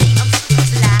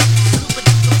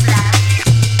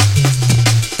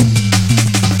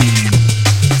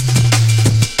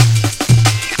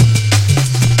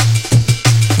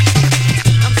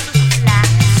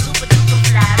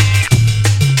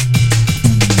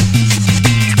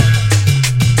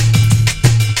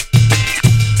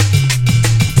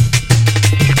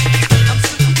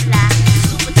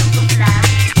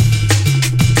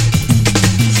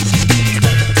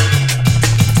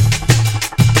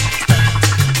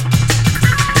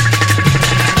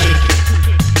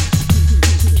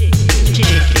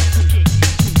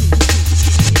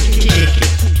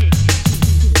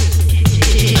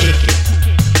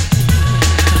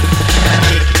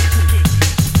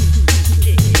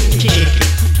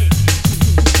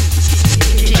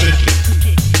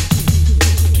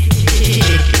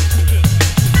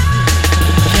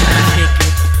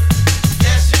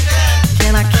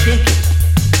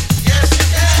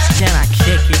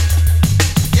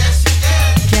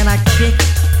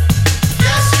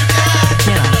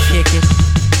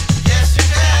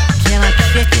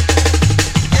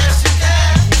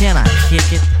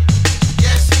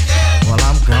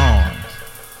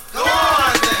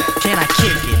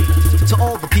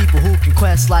taking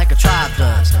quests like a tribe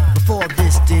does. Before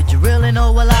this, did you really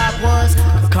know what I was?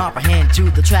 Comprehend to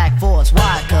the track force,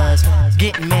 why? Cause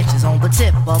getting mentions on the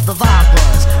tip of the vibe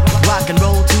buzz. Rock and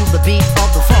roll to the beat of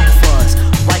the funk fuzz.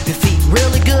 Wipe your feet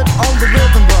really good on the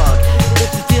rhythm rug.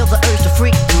 If you feel the urge to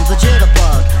freak through the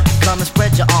jitterbug, come and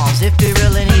spread your arms if you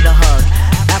really need a hug.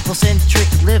 Afrocentric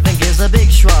living is a big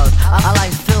shrug. A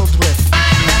life filled with,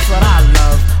 that's what I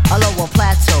love. A lower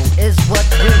plateau is what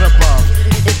we're above.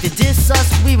 If you diss us,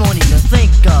 we won't even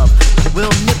think of.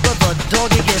 We'll nip of a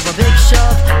dog and give a big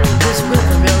shove. This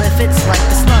rhythm really fits like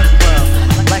the snug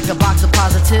glove. Like a box of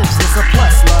positives, it's a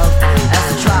plus love.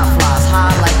 As the trial flies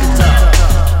high like a dove.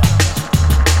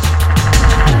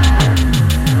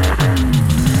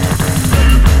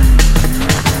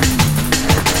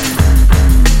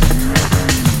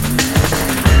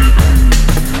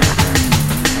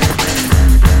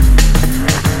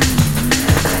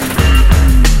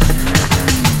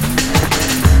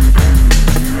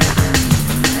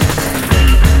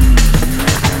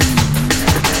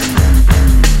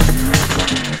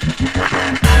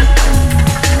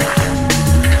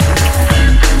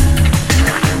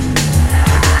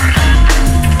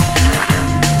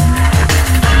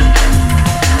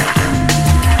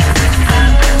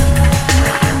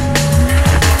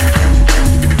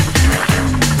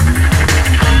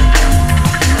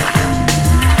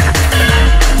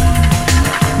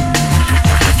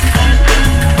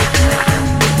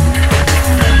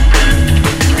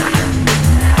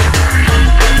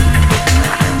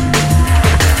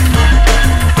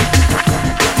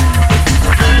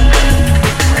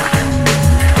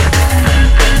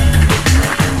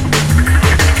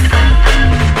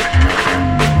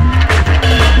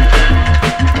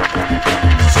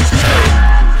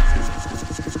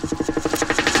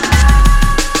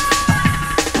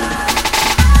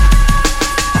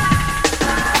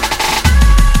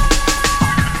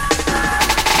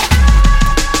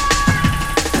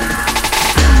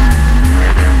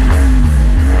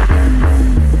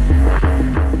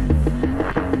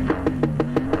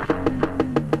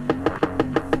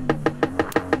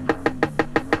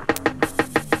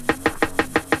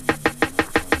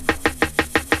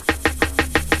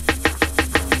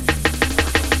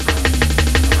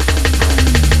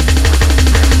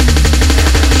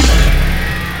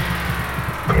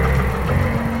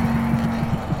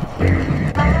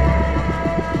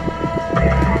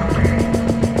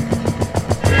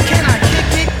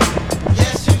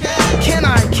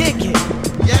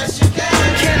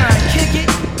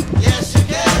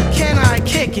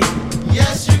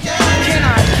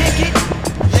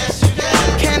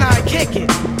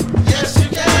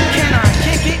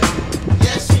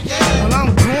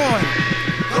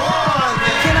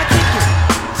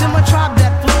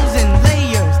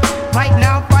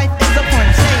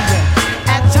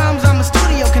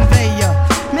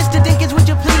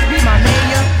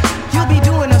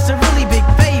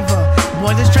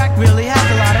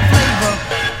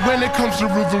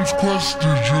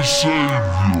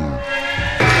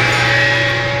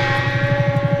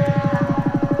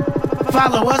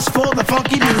 Follow us for the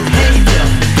funky behavior.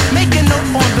 Make a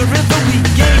note on the rhythm we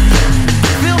gave you.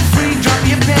 Feel free, drop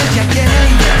your pants, yeah, can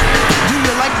hear ya. Do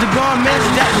you like the garments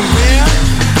that we wear?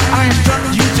 I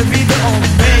instruct you to be the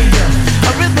obeyer.